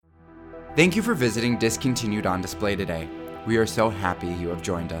Thank you for visiting Discontinued on Display today. We are so happy you have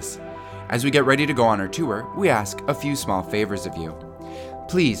joined us. As we get ready to go on our tour, we ask a few small favors of you.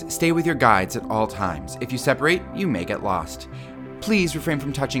 Please stay with your guides at all times. If you separate, you may get lost. Please refrain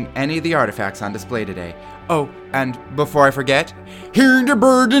from touching any of the artifacts on display today. Oh, and before I forget, hearing the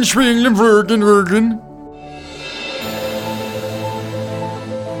Bergen, swinging, Bergen.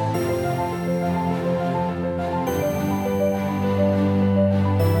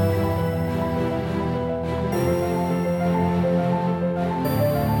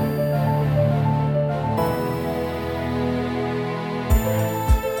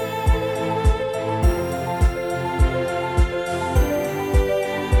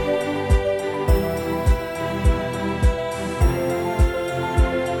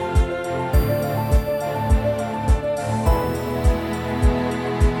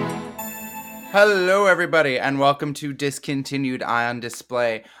 Hello, everybody, and welcome to Discontinued on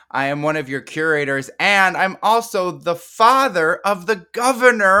Display. I am one of your curators, and I'm also the father of the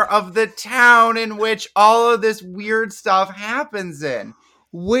governor of the town in which all of this weird stuff happens in.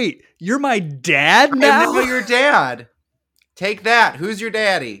 Wait, you're my dad now? I'm now your dad. Take that. Who's your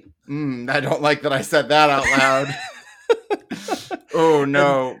daddy? I don't like that I said that out loud. Oh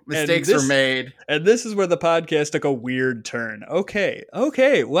no, mistakes were made. And this is where the podcast took a weird turn. Okay,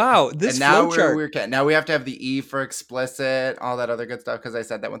 wow. This flowchart. Now we have to have the E for explicit, all that other good stuff, because I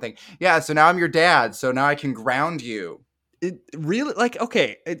said that one thing. Yeah, so now I'm your dad, so now I can ground you. It really,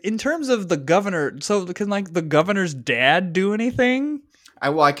 okay, in terms of the governor, so can the governor's dad do anything?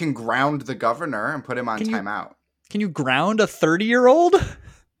 I can ground the governor and put him on timeout. Can you ground a 30-year-old?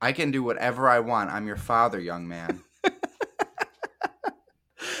 I can do whatever I want. I'm your father, young man.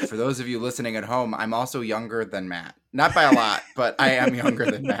 For those of you listening at home, I'm also younger than Matt. Not by a lot, but I am younger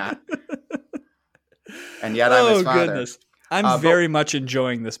than Matt. And yet I'm his father. Goodness. I'm very much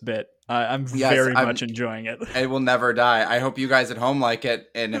enjoying this bit. I'm very much enjoying it. It will never die. I hope you guys at home like it.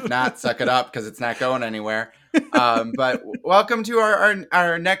 And if not, suck it up because it's not going anywhere. But welcome to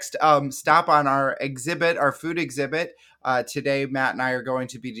our next stop on our exhibit, our food exhibit. Today, Matt and I are going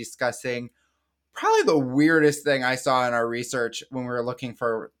to be discussing probably the weirdest thing I saw in our research when we were looking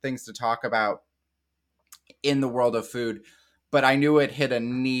for things to talk about in the world of food. But I knew it hit a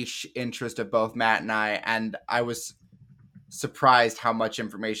niche interest of both Matt and I was surprised how much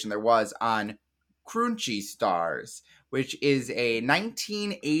information there was on Crunchy Stars, which is a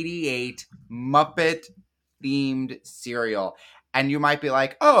 1988 Muppet-themed cereal. And you might be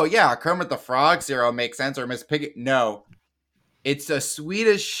like, oh yeah, Kermit the Frog cereal makes sense, or Miss Piggy. No. It's a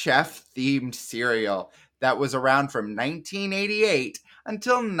Swedish Chef-themed cereal that was around from 1988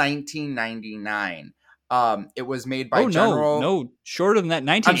 until 1999. It was made by General... No, shorter than that.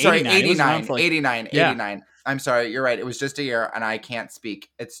 1989. I'm sorry, 89. I'm sorry, you're right. It was just a year, and I can't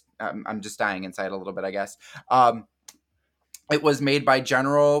speak. I'm just dying inside a little bit, I guess. It was made by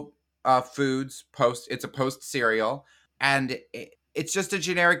General Foods Post. It's a Post cereal, and it's just a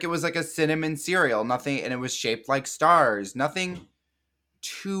generic, it was like a cinnamon cereal, nothing, and it was shaped like stars, nothing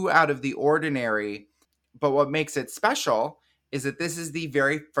too out of the ordinary. But what makes it special is that this is the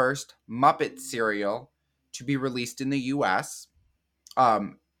very first Muppet cereal to be released in the US.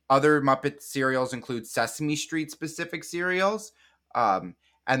 Other Muppet cereals include Sesame Street specific cereals. And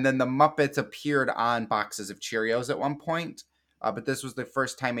then the Muppets appeared on boxes of Cheerios at one point. But this was the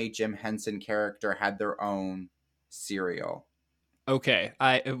first time a Jim Henson character had their own cereal. Okay,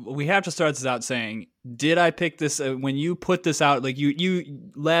 we have to start this out saying, did I pick this when you put this out? Like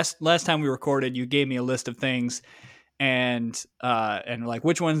you last time we recorded, you gave me a list of things, and like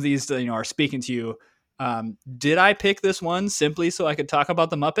which ones of these are speaking to you. Did I pick this one simply so I could talk about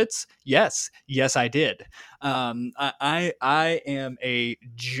the Muppets? Yes, I did. I am a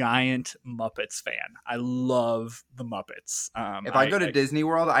giant Muppets fan. I love the Muppets. If I go to Disney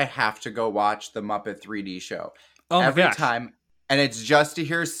World, I have to go watch the Muppet 3D show. Oh every my gosh. time. And it's just to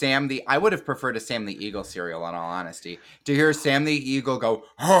hear I would have preferred a Sam the Eagle cereal, in all honesty. To hear Sam the Eagle go,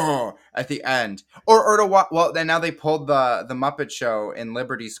 oh, at the end. Or to watch, well, then now they pulled the Muppet Show in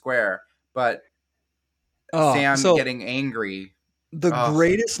Liberty Square, but Sam getting angry. The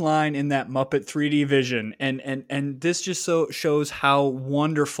greatest line in that Muppet 3D vision, and this just so shows how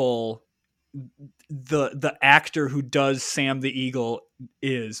wonderful the actor who does Sam the Eagle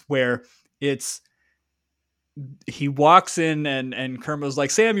is, where he walks in and Kermit was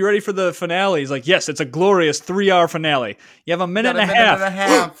like, Sam, you ready for the finale? He's like, yes, it's a glorious 3-hour finale. You have a minute and a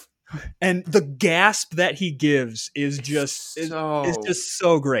half. And the gasp that he gives is just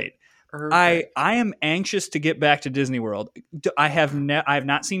so great. Perfect. I am anxious to get back to Disney World. I have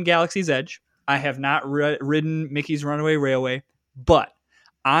not seen Galaxy's Edge. I have not ridden Mickey's Runaway Railway, but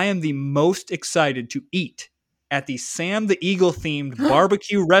I am the most excited to eat at the Sam the Eagle themed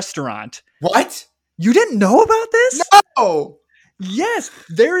barbecue restaurant. What? You didn't know about this? No. Yes,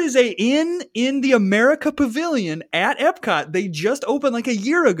 there is a in the America Pavilion at Epcot. They just opened like a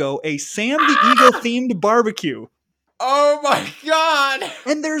year ago a Sam the Eagle themed barbecue. Oh my God.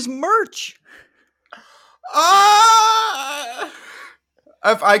 And there's merch. Ah!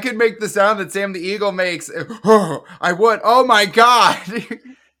 If I could make the sound that Sam the Eagle makes, I would. Oh my God.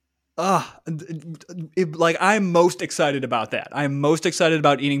 Like I'm most excited about that. I'm most excited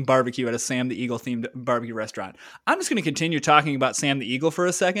about eating barbecue at a Sam the Eagle themed barbecue restaurant. I'm just going to continue talking about Sam the Eagle for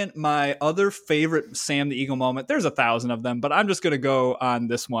a second. My other favorite Sam the Eagle moment, there's 1,000 of them, but I'm just going to go on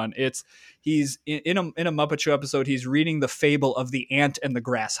this one. He's in a Muppet Show episode. He's reading the fable of the ant and the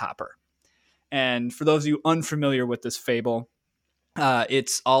grasshopper. And for those of you unfamiliar with this fable,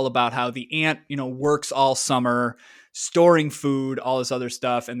 it's all about how the ant, works all summer storing food, all this other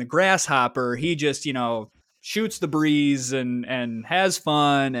stuff. And the grasshopper, he just, shoots the breeze and has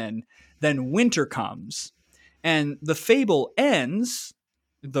fun. And then winter comes and the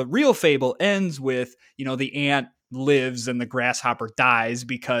real fable ends with, the ant lives and the grasshopper dies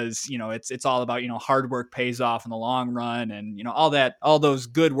because, it's all about, hard work pays off in the long run and, all those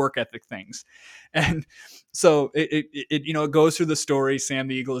good work ethic things. And so it goes through the story. Sam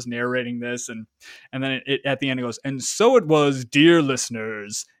the Eagle is narrating this, and then it at the end it goes, and so it was, dear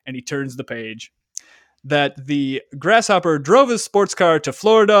listeners, and he turns the page, that the grasshopper drove his sports car to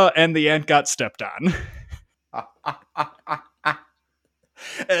Florida, and the ant got stepped on.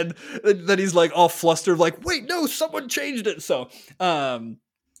 And then he's like all flustered, like, wait, no, someone changed it. So, Sam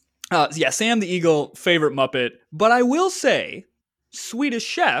the Eagle, favorite Muppet, but I will say, Swedish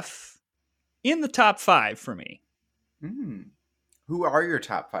Chef in the top 5 for me. Who are your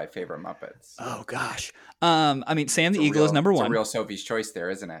top 5 favorite Muppets? Oh gosh. Sam the Eagle is number 1. It's a real Sophie's choice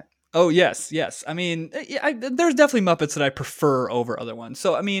there, isn't it? Oh yes. I mean, there's definitely Muppets that I prefer over other ones.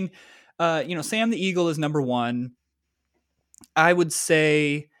 So I mean, Sam the Eagle is number 1. I would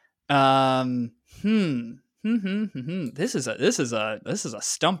say, this is a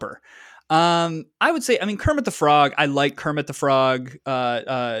stumper. I would say, Kermit the Frog. I like Kermit the Frog.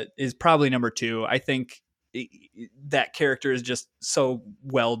 Is probably number 2. I think that character is just so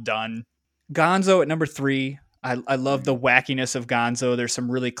well done. Gonzo at number 3. I love the wackiness of Gonzo. There's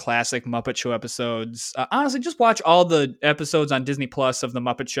some really classic Muppet Show episodes. Honestly, just watch all the episodes on Disney Plus of the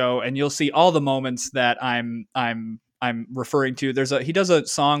Muppet Show, and you'll see all the moments that I'm referring to. He does a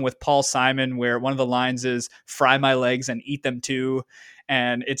song with Paul Simon where one of the lines is "Fry my legs and eat them too."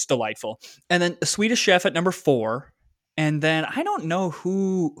 And it's delightful. And then the Swedish Chef at number 4. And then I don't know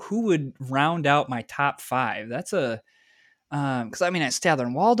who would round out my top 5. That's because Statler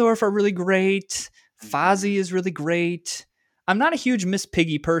and Waldorf are really great. Fozzie is really great. I'm not a huge Miss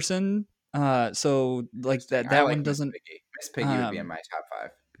Piggy person, so like that one doesn't. Miss Piggy would be in my top 5.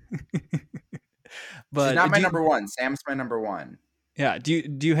 But she's not my number 1. Sam's my number 1. Yeah. Do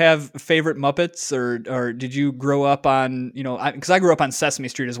you have favorite Muppets or did you grow up on, because I grew up on Sesame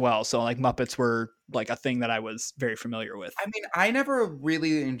Street as well. So like Muppets were like a thing that I was very familiar with. I mean, I never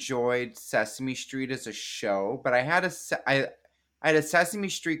really enjoyed Sesame Street as a show, but I had a Sesame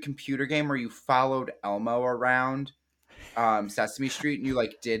Street computer game where you followed Elmo around Sesame Street and you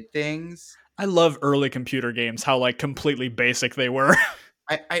like did things. I love early computer games, how like completely basic they were.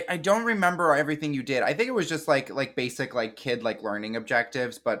 I don't remember everything you did. I think it was just like basic like kid like learning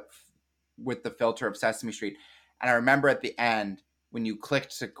objectives, but with the filter of Sesame Street. And I remember at the end when you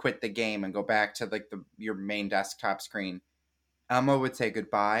clicked to quit the game and go back to like your main desktop screen, Elmo would say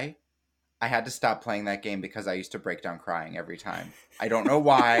goodbye. I had to stop playing that game because I used to break down crying every time. I don't know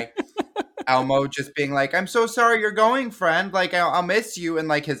why. Elmo just being like, "I'm so sorry you're going, friend. Like I'll miss you," and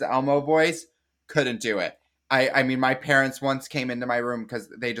like his Elmo voice, couldn't do it. I mean, my parents once came into my room because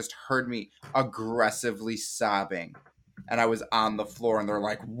they just heard me aggressively sobbing. And I was on the floor and they're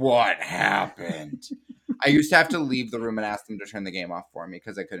like, "What happened?" I used to have to leave the room and ask them to turn the game off for me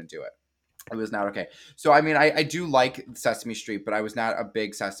because I couldn't do it. It was not okay. So, I mean, I do like Sesame Street, but I was not a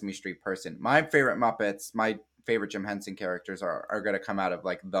big Sesame Street person. My favorite Muppets, my favorite Jim Henson characters are going to come out of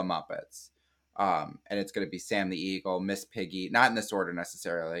like the Muppets. And it's going to be Sam the Eagle, Miss Piggy, not in this order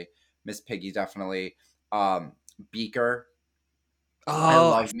necessarily. Miss Piggy, definitely. Beaker. I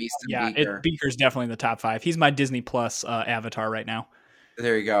love me some Beaker. Beaker's definitely in the top 5. He's my Disney Plus avatar right now.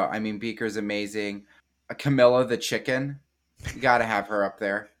 There you go. I mean, Beaker's amazing. Camilla the chicken. You got to have her up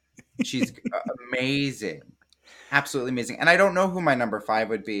there. She's amazing. Absolutely amazing. And I don't know who my number 5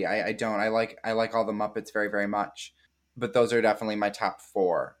 would be. I don't. I like all the Muppets very, very much. But those are definitely my top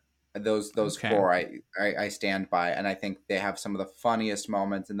 4. Those Okay. four I stand by, and I think they have some of the funniest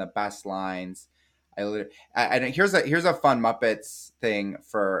moments and the best lines. And here's a fun Muppets thing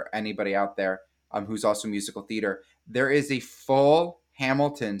for anybody out there who's also musical theater. There is a full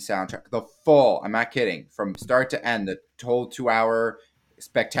Hamilton soundtrack, the full. I'm not kidding, from start to end, the whole 2 hour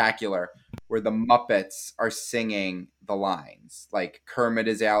spectacular, where the Muppets are singing the lines. Like Kermit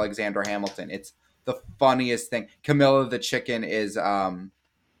is Alexander Hamilton. It's the funniest thing. Camilla the chicken is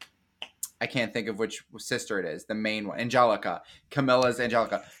I can't think of which sister it is, the main one, Angelica. Camilla's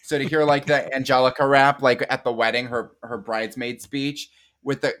Angelica. So to hear like the Angelica rap, like at the wedding, her bridesmaid speech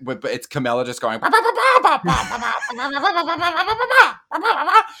with it's Camilla just going,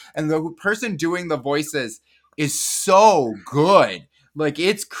 and the person doing the voices is so good. Like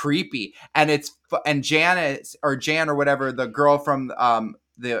it's creepy, and Janice or Jan or whatever, the girl from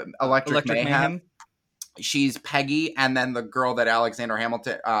the Electric Mayhem, she's Peggy, and then the girl that Alexander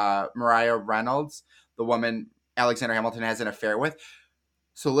Hamilton, Mariah Reynolds, the woman Alexander Hamilton has an affair with.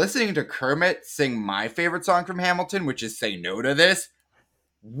 So listening to Kermit sing my favorite song from Hamilton, which is "Say No to This,"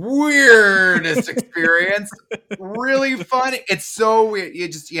 weirdest experience. Really fun. It's so weird.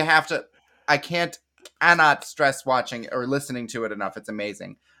 You have to. I cannot stress watching or listening to it enough. It's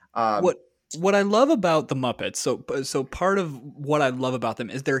amazing. What I love about the Muppets, so part of what I love about them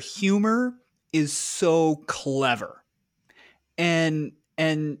is their humor is so clever, and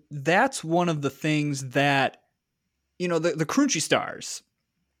that's one of the things that, you know, the Crunchy Stars,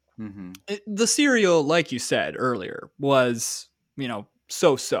 the cereal, like you said earlier, was, you know,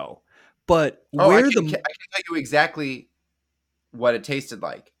 so, but I can tell you exactly what it tasted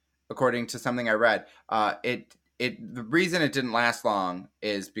like, according to something I read. The reason it didn't last long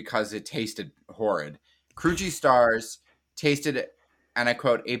is because it tasted horrid. Crunchy Stars tasted, and I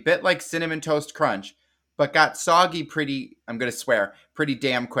quote, a bit like Cinnamon Toast Crunch, but got soggy I'm going to swear, pretty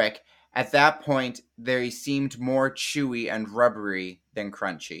damn quick. At that point, they seemed more chewy and rubbery than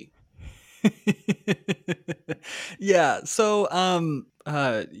crunchy. Yeah. So,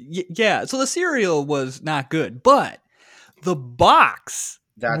 yeah. So the cereal was not good, but the box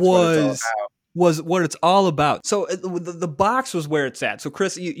was what it's all about. So the box was where it's at. So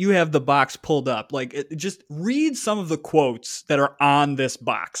Chris, you have the box pulled up. Like, just read some of the quotes that are on this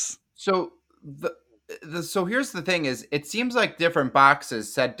box. So so here's the thing: is it seems like different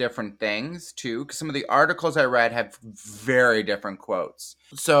boxes said different things too. Because some of the articles I read have very different quotes.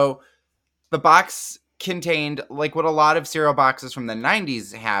 So the box contained, like what a lot of cereal boxes from the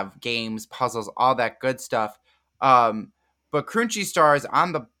 90s have, games, puzzles, all that good stuff. But Crunchy Stars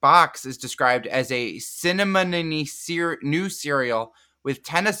on the box is described as a cinnamony new cereal with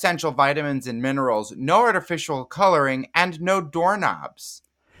 10 essential vitamins and minerals, no artificial coloring, and no doorknobs.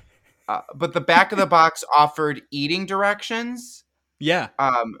 But the back of the box offered eating directions. Yeah.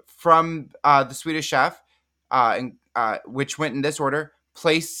 From the Swedish Chef, which went in this order: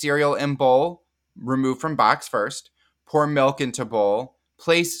 place cereal in bowl, remove from box first, pour milk into bowl,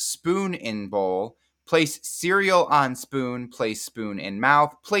 place spoon in bowl, place cereal on spoon, place spoon in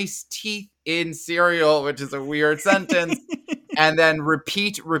mouth, place teeth in cereal, which is a weird sentence, and then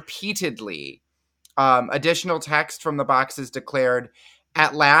repeat repeatedly. Additional text from the boxes declared,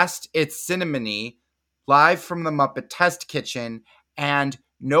 at last, it's cinnamony, live from the Muppet Test Kitchen, and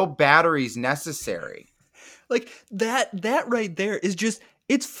no batteries necessary. Like that right there is just,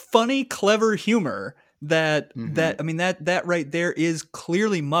 it's funny, clever humor that right there is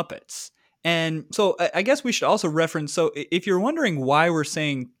clearly Muppets. And so I guess we should also reference, so if you're wondering why we're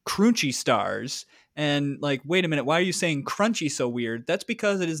saying Crunchy Stars and like, wait a minute, why are you saying crunchy so weird? That's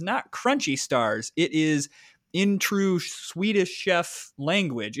because it is not Crunchy Stars. It is, in true Swedish Chef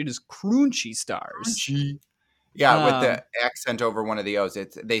language, it is Crunchy Stars. Crunchy. Yeah, with the accent over one of the O's.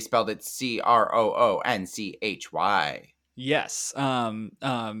 They spelled it CROONCHY. Yes.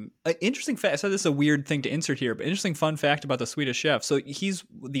 Interesting fact. So this is a weird thing to insert here, but interesting fun fact about the Swedish Chef. So he's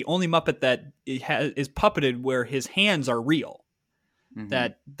the only Muppet that is puppeted where his hands are real,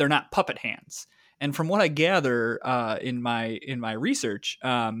 that they're not puppet hands. And from what I gather in my research,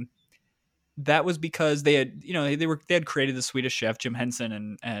 that was because they had, you know, they had created the Swedish Chef, Jim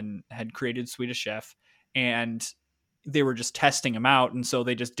Henson, and had created Swedish Chef, and they were just testing them out, and so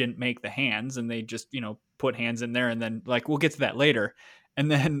they just didn't make the hands, and they just, you know, put hands in there, and then, like, we'll get to that later, and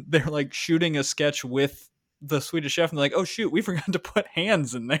then they're like shooting a sketch with the Swedish Chef, and they're like, oh shoot, we forgot to put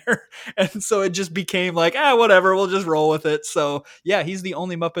hands in there, and so it just became like, whatever, we'll just roll with it. So yeah, he's the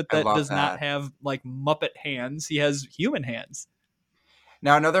only Muppet that does not have like Muppet hands. He has human hands.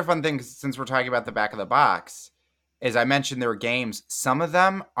 Now, another fun thing, since we're talking about the back of the box, is I mentioned there were games. Some of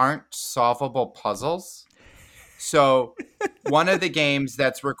them aren't solvable puzzles. So one of the games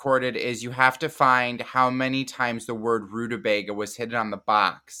that's recorded is you have to find how many times the word rutabaga was hidden on the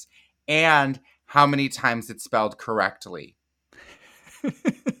box and how many times it's spelled correctly.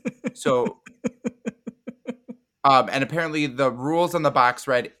 So, and apparently the rules on the box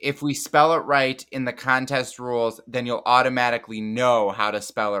read, if we spell it right in the contest rules, then you'll automatically know how to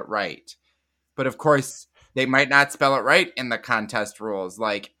spell it right. But of course, they might not spell it right in the contest rules.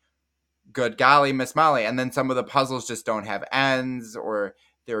 Like, good golly, Miss Molly. And then some of the puzzles just don't have ends, or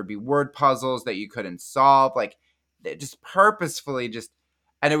there would be word puzzles that you couldn't solve. Like, they just purposefully just.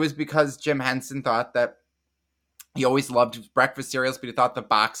 And it was because Jim Henson thought that he always loved breakfast cereals, but he thought the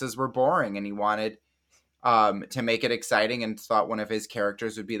boxes were boring and he wanted to make it exciting and thought one of his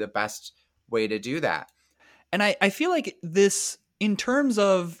characters would be the best way to do that. And I feel like this, in terms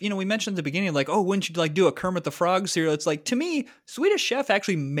of, we mentioned at the beginning, like, oh, wouldn't you like do a Kermit the Frog cereal? It's like, to me, Swedish Chef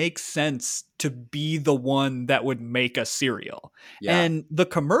actually makes sense to be the one that would make a cereal. Yeah. And the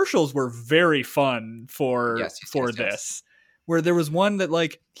commercials were very fun for this. Yes. Where there was one that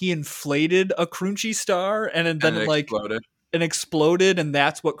like he inflated a Crunchy Star and then it like exploded. And exploded, and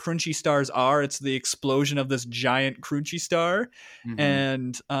that's what Crunchy Stars are. It's the explosion of this giant Crunchy Star. Mm-hmm.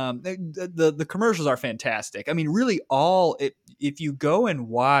 And the commercials are fantastic. I mean, really if you go and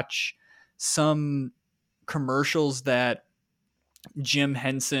watch some commercials that Jim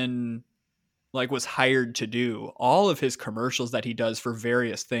Henson like was hired to do, all of his commercials that he does for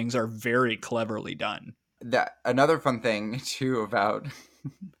various things are very cleverly done. That another fun thing too about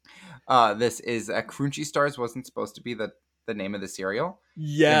this is Crunchy Stars wasn't supposed to be the name of the cereal.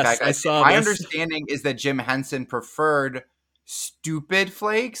 Yes, in fact, I saw my understanding is that Jim Henson preferred Stupid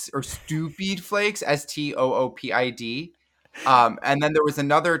Flakes or Stupid Flakes, Stoopid. And then there was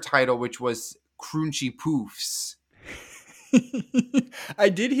another title which was Crunchy Poofs. I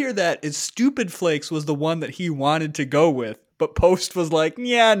did hear that Stupid Flakes was the one that he wanted to go with, but Post was like,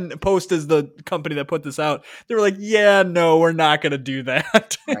 yeah, Post is the company that put this out. They were like, yeah, no, we're not going to do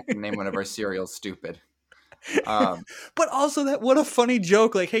that. I can name one of our cereals Stupid. But also what a funny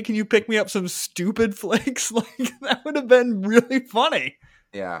joke. Like, hey, can you pick me up some Stupid Flakes? Like, that would have been really funny.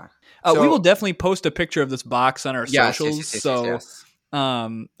 Yeah. We will definitely post a picture of this box on our socials. Yes.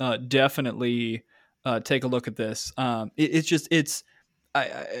 Definitely take a look at this. I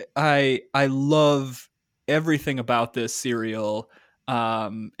love everything about this cereal.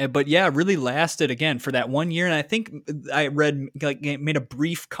 But yeah, really lasted again for that 1 year. And I think I read like it made a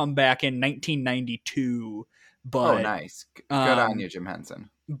brief comeback in 1992. But nice. Good on you, Jim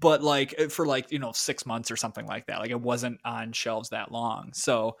Henson. But like for 6 months or something like that. Like it wasn't on shelves that long.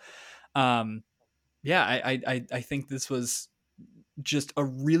 So, yeah, I think this was just a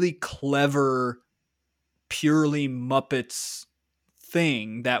really clever, purely Muppets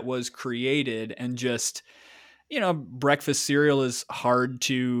thing that was created, and just, breakfast cereal is hard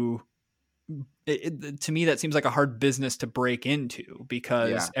to me, that seems like a hard business to break into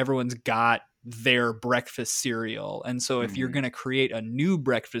because everyone's got their breakfast cereal. And so if you're going to create a new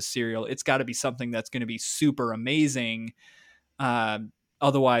breakfast cereal, it's got to be something that's going to be super amazing.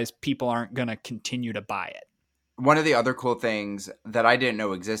 Otherwise, people aren't going to continue to buy it. One of the other cool things that I didn't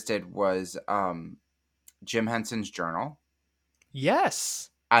know existed was Jim Henson's journal.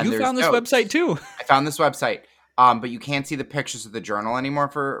 Yes. And you found this website too. I found this website. But you can't see the pictures of the journal anymore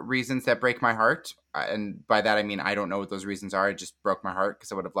for reasons that break my heart. And by that, I mean, I don't know what those reasons are. It just broke my heart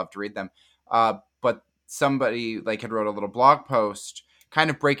because I would have loved to read them. But somebody had wrote a little blog post kind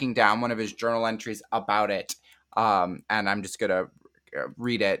of breaking down one of his journal entries about it. And I'm just going to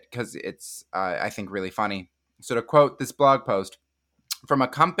read it because it's, I think, really funny. So to quote this blog post, from a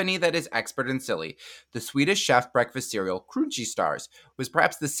company that is expert in silly, the Swedish Chef breakfast cereal Crunchy Stars was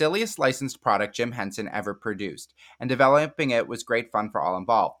perhaps the silliest licensed product Jim Henson ever produced, and developing it was great fun for all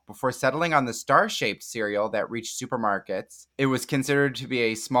involved. Before settling on the star-shaped cereal that reached supermarkets, it was considered to be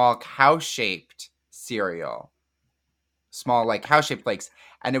a small cow-shaped cereal. Small, like cow-shaped flakes.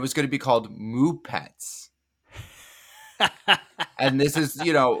 And it was going to be called Moo Pets. And this is,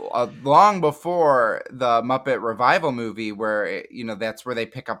 long before the Muppet Revival movie where, that's where they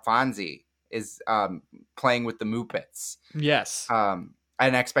pick up Fonzie is playing with the Muppets. Yes. And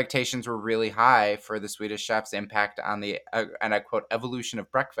expectations were really high for the Swedish Chef's impact on the, and I quote, evolution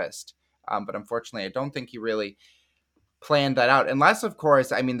of breakfast. But unfortunately, I don't think he really planned that out. Unless, of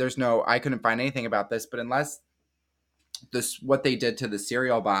course, I mean, I couldn't find anything about this, but unless what they did to the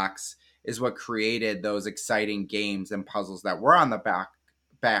cereal box is what created those exciting games and puzzles that were on the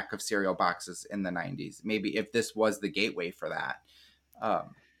back of cereal boxes in the 90s. Maybe if this was the gateway for that.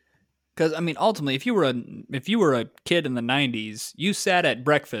 Because, I mean, ultimately, if you were a kid in the 90s, you sat at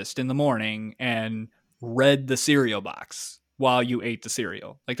breakfast in the morning and read the cereal box while you ate the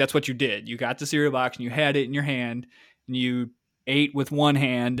cereal. Like that's what you did. You got the cereal box and you had it in your hand and you ate with one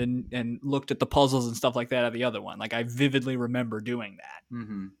hand and looked at the puzzles and stuff like that at the other one. Like I vividly remember doing that.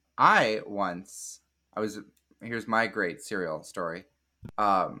 Mm-hmm. Here's my great cereal story.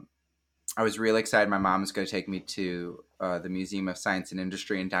 I was really excited. My mom was going to take me to the Museum of Science and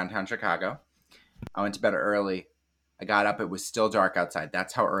Industry in downtown Chicago. I went to bed early. I got up. It was still dark outside.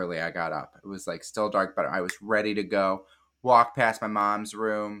 That's how early I got up. It was like still dark, but I was ready to go. Walk past my mom's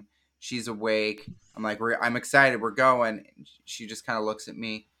room. She's awake. I'm like, I'm excited. We're going. She just kind of looks at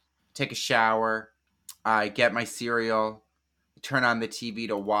me. Take a shower. I get my cereal. Turn on the TV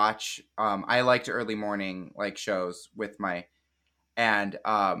to watch. I liked early morning like shows with my, and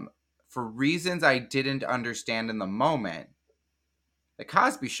for reasons I didn't understand in the moment, the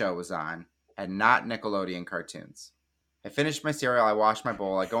Cosby Show was on and not Nickelodeon cartoons. I finished my cereal. I washed my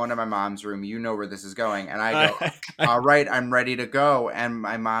bowl. I go into my mom's room. You know where this is going. And I go, all right, I'm ready to go. And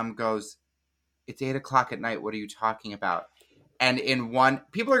my mom goes, it's 8:00 at night. What are you talking about? And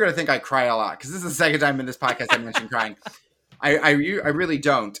people are going to think I cry a lot because this is the second time in this podcast I mentioned crying. I really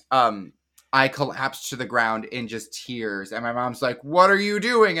don't. I collapsed to the ground in just tears. And my mom's like, what are you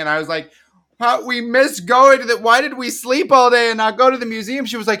doing? And I was like, we missed going to why did we sleep all day and not go to the museum?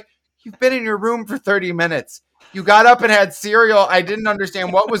 She was like, you've been in your room for 30 minutes. You got up and had cereal. I didn't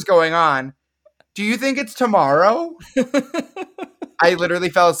understand what was going on. Do you think it's tomorrow? I literally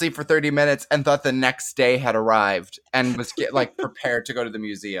fell asleep for 30 minutes and thought the next day had arrived and was prepared to go to the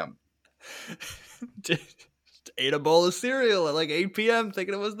museum. Ate a bowl of cereal at like 8 p.m.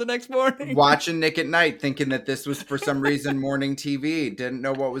 thinking it was the next morning. Watching Nick at Night thinking that this was for some reason morning TV. Didn't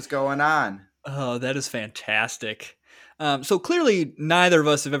know what was going on. Oh, that is fantastic. So clearly neither of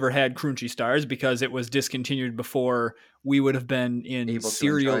us have ever had Crunchy Stars because it was discontinued before we would have been in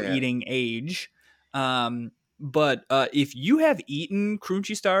cereal eating age. But if you have eaten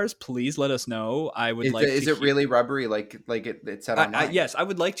Crunchy Stars, please let us know. I would Is it really rubbery like it said online? Yes, I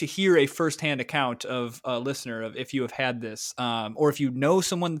would like to hear a firsthand account of a listener of if you have had this, or if you know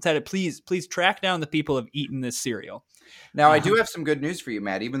someone that's had it. Please track down the people who have eaten this cereal. Now, I do have some good news for you,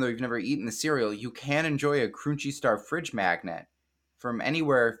 Matt. Even though you've never eaten the cereal, you can enjoy a Crunchy Star fridge magnet from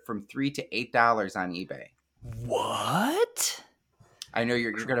anywhere from $3 to $8 on eBay. What? I know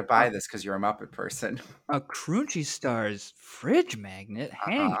you're going to buy this because you're a Muppet person. A Crunchy Stars fridge magnet?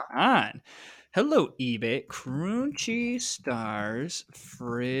 Hang on. Hello, eBay. Crunchy Stars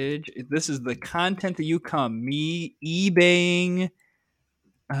fridge. This is the content that you come. Me eBaying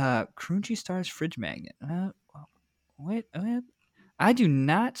Crunchy Stars fridge magnet. Wait. I do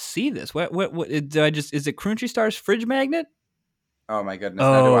not see this. What do I just, is it Crunchy Stars fridge magnet? Oh my goodness.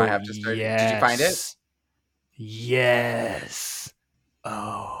 Now do I have to start? Yes. Did you find it? Yes.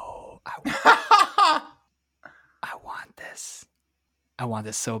 Oh, I want this. I want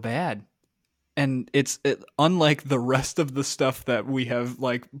this so bad. And it's unlike the rest of the stuff that we have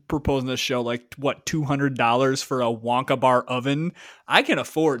like proposed in this show, like what, $200 for a Wonka bar oven. I can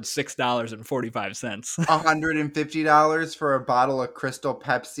afford $6.45. $150 for a bottle of Crystal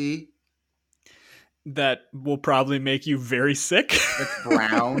Pepsi. That will probably make you very sick. It's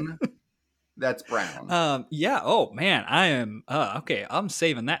brown. That's brown. Yeah. Oh man, I am. Okay. I'm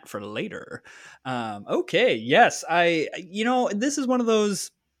saving that for later. Okay. Yes. This is one of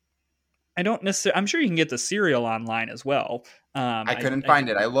those. I don't necessarily. I'm sure you can get the cereal online as well. I couldn't find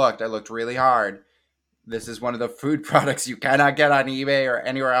it. I looked really hard. This is one of the food products you cannot get on eBay or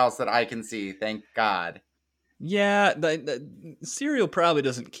anywhere else that I can see. Thank God. Yeah, the cereal probably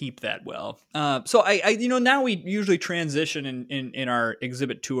doesn't keep that well. So I now we usually transition in our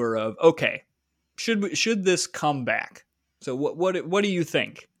exhibit tour of, okay, should this come back? So what do you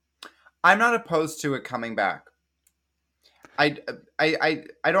think? I'm not opposed to it coming back. I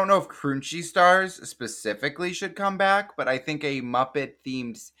don't know if Crunchy Stars specifically should come back, but I think a Muppet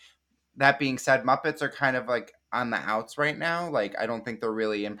themed. That being said, Muppets are kind of like on the outs right now. Like I don't think they're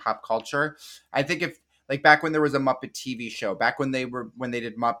really in pop culture. I think if like back when there was a Muppet TV show, back when they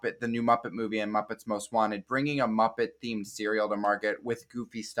did the new Muppet movie and Muppets Most Wanted, bringing a Muppet themed cereal to market with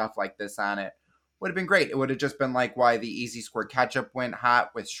goofy stuff like this on it would have been great. It would have just been like why the Easy Squirt ketchup went hot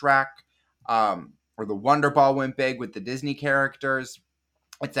with Shrek, or the Wonder Ball went big with the Disney characters.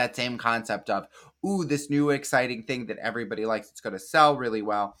 It's that same concept of, ooh, this new exciting thing that everybody likes. It's going to sell really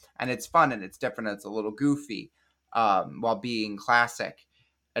well, and it's fun, and it's different, and it's a little goofy, while being classic.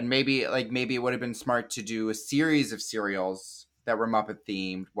 And maybe it would have been smart to do a series of cereals that were Muppet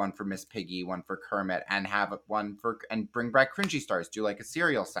themed, one for Miss Piggy, one for Kermit, and have and bring back Crunchy Stars, do like a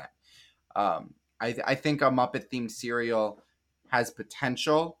cereal set. I think a Muppet themed cereal has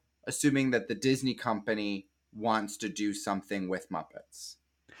potential. assuming that the Disney company wants to do something with Muppets?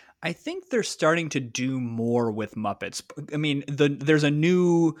 I think they're starting to do more with Muppets. I mean, there's a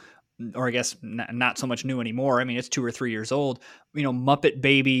new, or I guess not so much new anymore. I mean, it's 2 or 3 years old. Muppet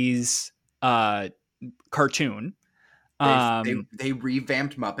Babies cartoon. They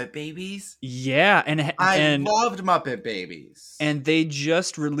revamped Muppet Babies. Yeah, I loved Muppet Babies. And they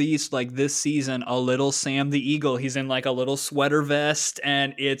just released like this season a little Sam the Eagle. He's in like a little sweater vest,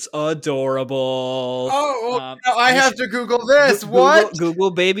 and it's adorable. I have to Google this. What? Google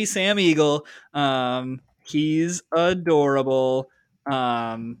baby Sam Eagle. He's adorable.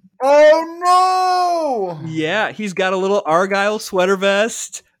 Oh no! Yeah, he's got a little Argyle sweater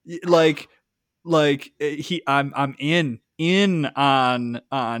vest. I'm in on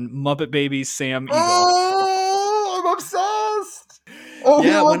Muppet Baby Sam Eagle. Oh, I'm obsessed. Oh,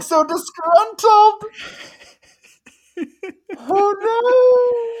 yeah, he looks so disgruntled. Oh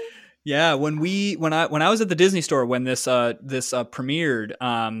no. Yeah, when I was at the Disney store when this premiered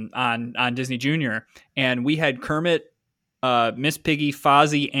on Disney Junior, and we had Kermit, Miss Piggy,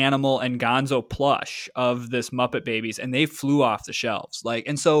 Fozzie, Animal, and Gonzo plush of this Muppet Babies, and they flew off the shelves.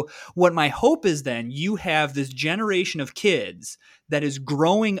 And so what my hope is, then you have this generation of kids that is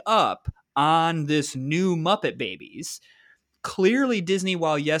growing up on this new Muppet Babies. Clearly Disney,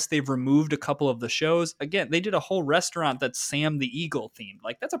 while yes, they've removed a couple of the shows, again, they did a whole restaurant that's Sam the Eagle themed.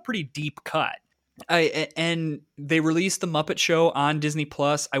 That's a pretty deep cut. And they released the Muppet Show on Disney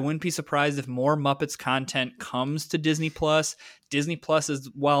Plus. I wouldn't be surprised if more Muppets content comes to Disney Plus. Disney Plus is,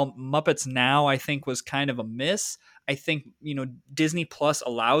 while Muppets Now, I think, was kind of a miss. I think, Disney Plus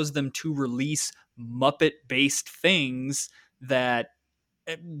allows them to release Muppet-based things that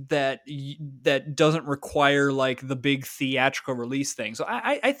doesn't require like the big theatrical release thing. So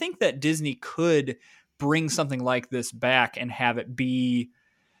I think that Disney could bring something like this back and have it be,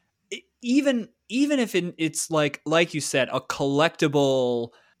 even if it's like you said, a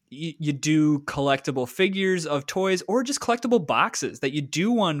collectible. You do collectible figures of toys, or just collectible boxes that you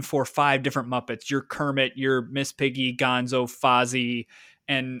do one for 5 different Muppets. Your Kermit, your Miss Piggy, Gonzo, Fozzie,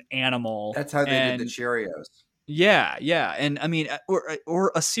 and Animal. That's how they did the Cheerios. Yeah, and I mean,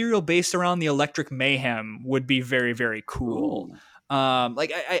 or a cereal based around the Electric Mayhem would be very, very cool. Ooh.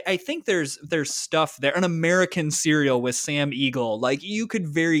 I think there's stuff there. An American cereal with Sam Eagle. You could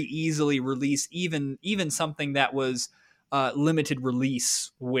very easily release even something that was limited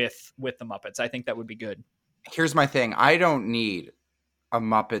release with the Muppets. I think that would be good. Here's my thing. I don't need a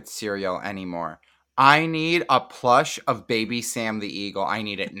Muppet cereal anymore. I need a plush of baby Sam the Eagle. I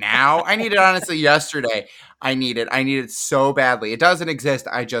need it now. I need it honestly yesterday. I need it so badly. It doesn't exist.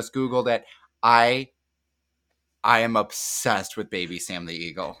 I just Googled it. I am obsessed with baby Sam the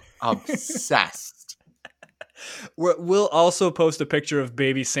Eagle. Obsessed. We'll also post a picture of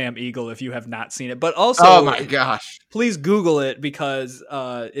baby Sam Eagle if you have not seen it. But also, oh my gosh, please Google it because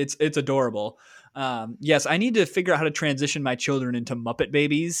it's adorable. Yes, I need to figure out how to transition my children into Muppet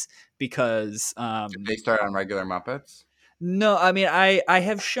Babies because did they start on regular Muppets? No, I mean I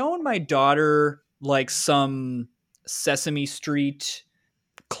have shown my daughter some Sesame Street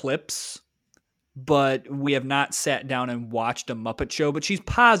clips, but we have not sat down and watched a Muppet Show. But she's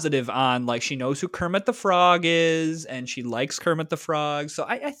positive on she knows who Kermit the Frog is and she likes Kermit the Frog. So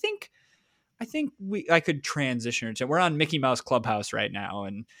I think I could transition her to. We're on Mickey Mouse Clubhouse right now,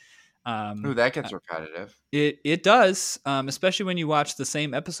 and ooh, that gets repetitive. It does, especially when you watch the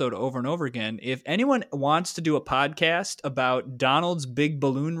same episode over and over again. If anyone wants to do a podcast about Donald's Big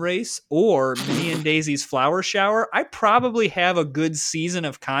Balloon Race or Minnie and Daisy's Flower Shower, I probably have a good season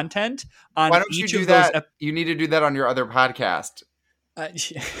of content on each of those. You need to do that on your other podcast.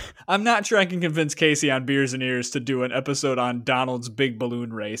 I'm not sure I can convince Casey on Beers and Ears to do an episode on Donald's Big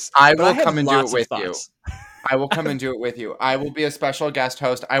Balloon Race. I will come and do it with you. I will come and do it with you. I will be a special guest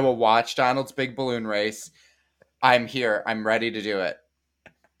host. I will watch Donald's Big Balloon Race. I'm here. I'm ready to do it.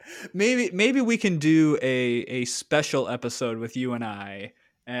 Maybe we can do a special episode with you and I.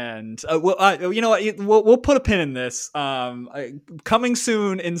 And you know what? We'll put a pin in this. Coming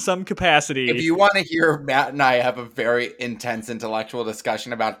soon in some capacity. If you want to hear Matt and I have a very intense intellectual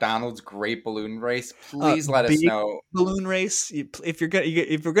discussion about Donald's Great Balloon Race, please let us know. Balloon Race. If you're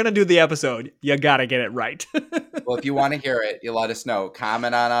gonna do the episode, you gotta get it right. Well, if you want to hear it, you let us know.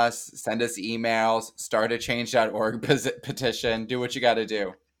 Comment on us. Send us emails. Start a change.org petition. Do what you got to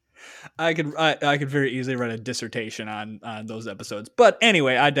do. I could very easily write a dissertation on those episodes. But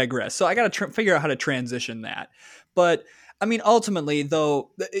anyway, I digress. So I got to figure out how to transition that. But I mean, ultimately, though,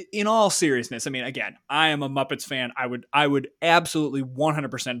 in all seriousness, I mean, again, I am a Muppets fan. I would absolutely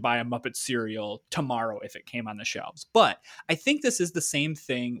 100% buy a Muppet cereal tomorrow if it came on the shelves. But I think this is the same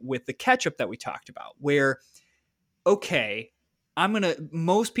thing with the ketchup that we talked about, where, okay,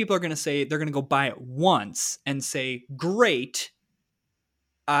 most people are going to say they're going to go buy it once and say, great,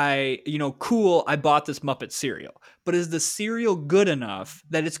 cool, I bought this Muppet cereal. But is the cereal good enough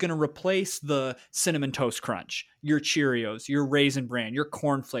that it's going to replace the Cinnamon Toast Crunch, your Cheerios, your Raisin Bran, your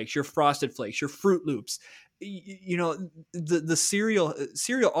Corn Flakes, your Frosted Flakes, your Fruit Loops? The cereal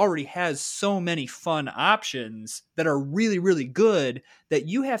already has so many fun options that are really, really good that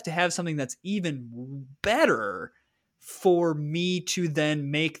you have to have something that's even better for me to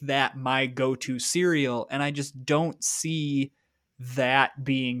then make that my go-to cereal. And I just don't see that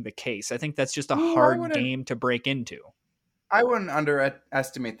being the case. I think that's just a hard game to break into. I wouldn't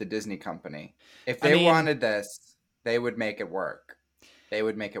underestimate the Disney company. If they wanted this, they would make it work. They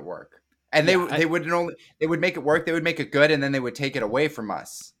would make it work. And they would make it work. They would make it good, and then they would take it away from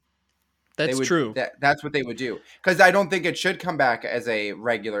us. That's true. That's what they would do. Because I don't think it should come back as a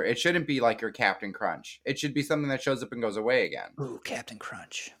regular. It shouldn't be like your Captain Crunch. It should be something that shows up and goes away again. Ooh, Captain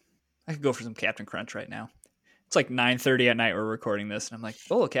Crunch. I could go for some Captain Crunch right now. It's like 9:30 at night we're recording this, and I'm like,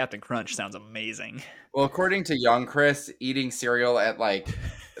 oh, Captain Crunch sounds amazing. Well, according to young Chris, eating cereal at like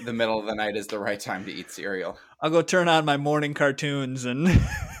the middle of the night is the right time to eat cereal. I'll go turn on my morning cartoons and...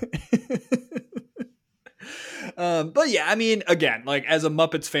 but yeah, I mean, again, like as a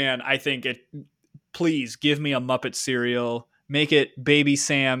Muppets fan, I think please give me a Muppet cereal. Make it Baby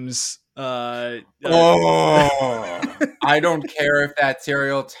Sam's... I don't care if that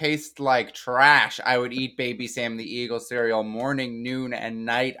cereal tastes like trash. I would eat Baby Sam the Eagle cereal morning, noon, and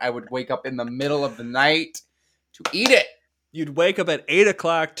night. I would wake up in the middle of the night to eat it. You'd wake up at 8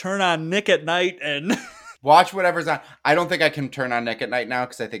 o'clock, turn on Nick at Night, and... watch whatever's on. I don't think I can turn on Nick at Night now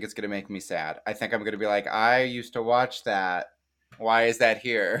because I think it's going to make me sad. I think I'm going to be like, I used to watch that. Why is that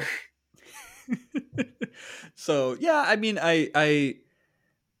here? So, yeah, I mean, I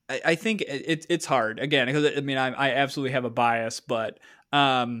think it's hard again because I mean I absolutely have a bias, but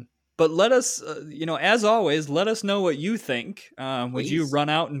let us as always, let us know what you think. Would you run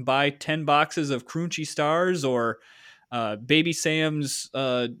out and buy 10 boxes of Crunchy Stars or Baby Sam's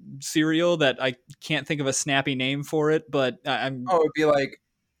cereal that I can't think of a snappy name for it, but you know what,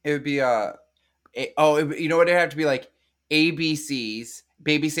 it'd have to be like ABCs,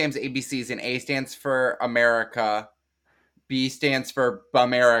 Baby Sam's ABCs, and A stands for America, B stands for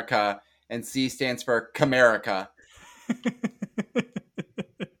Bumerica, and C stands for Comerica.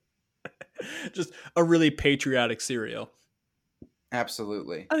 Just a really patriotic cereal.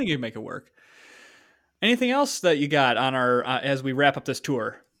 Absolutely. I think you can make it work. Anything else that you got on our as we wrap up this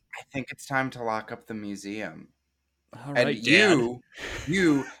tour? I think it's time to lock up the museum. All right, and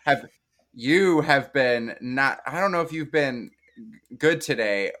you have been not. I don't know if you've been good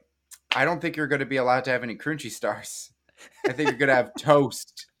today. I don't think you're going to be allowed to have any Crunchy Stars. I think you're going to have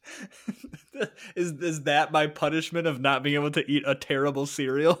toast. Is that my punishment of not being able to eat a terrible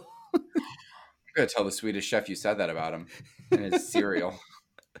cereal? I'm going to tell the Swedish chef you said that about him and his cereal.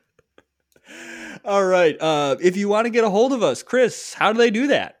 All right. If you want to get a hold of us, Chris, how do they do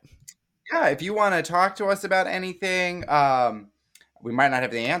that? Yeah, if you want to talk to us about anything, we might not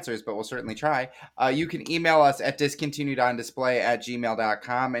have the answers, but we'll certainly try. You can email us at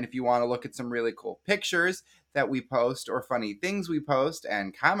discontinuedondisplay@gmail.com. And if you want to look at some really cool pictures that we post or funny things we post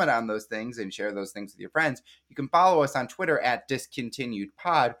and comment on those things and share those things with your friends, you can follow us on Twitter at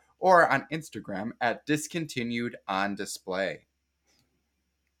discontinuedpod or on Instagram at discontinuedondisplay.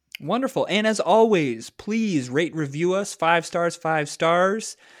 Wonderful. And as always, please rate, review us 5 stars, 5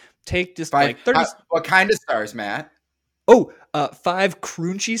 stars. Take just like 30. What kind of stars, Matt? 5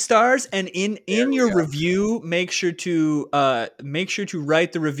 Crunchy Stars, and in your review, make sure to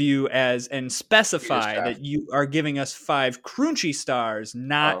write the review and specify that you are giving us 5 Crunchy Stars,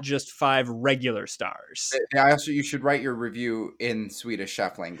 not just 5 regular stars. Also, you should write your review in Swedish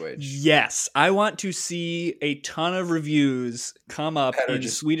chef language. Yes, I want to see a ton of reviews come up in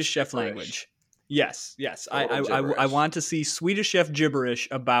Swedish chef language. Yes. I want to see Swedish chef gibberish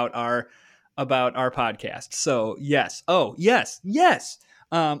about our podcast. So yes. Oh, yes.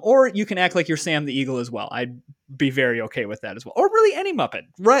 Or you can act like you're Sam the Eagle as well. I'd be very okay with that as well. Or really any Muppet.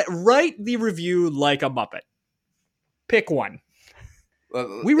 Write the review like a Muppet. Pick one.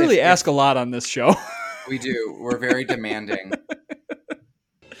 We really ask a lot on this show. We do. We're very demanding.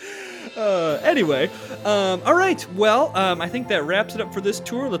 Anyway. All right. Well, I think that wraps it up for this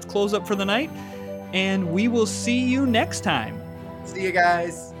tour. Let's close up for the night. And we will see you next time. See you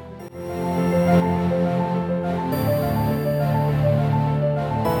guys.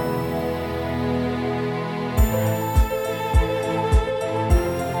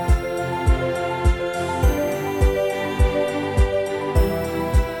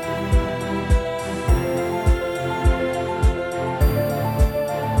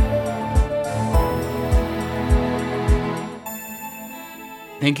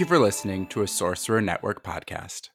 Thank you for listening to a Sorcerer Network podcast.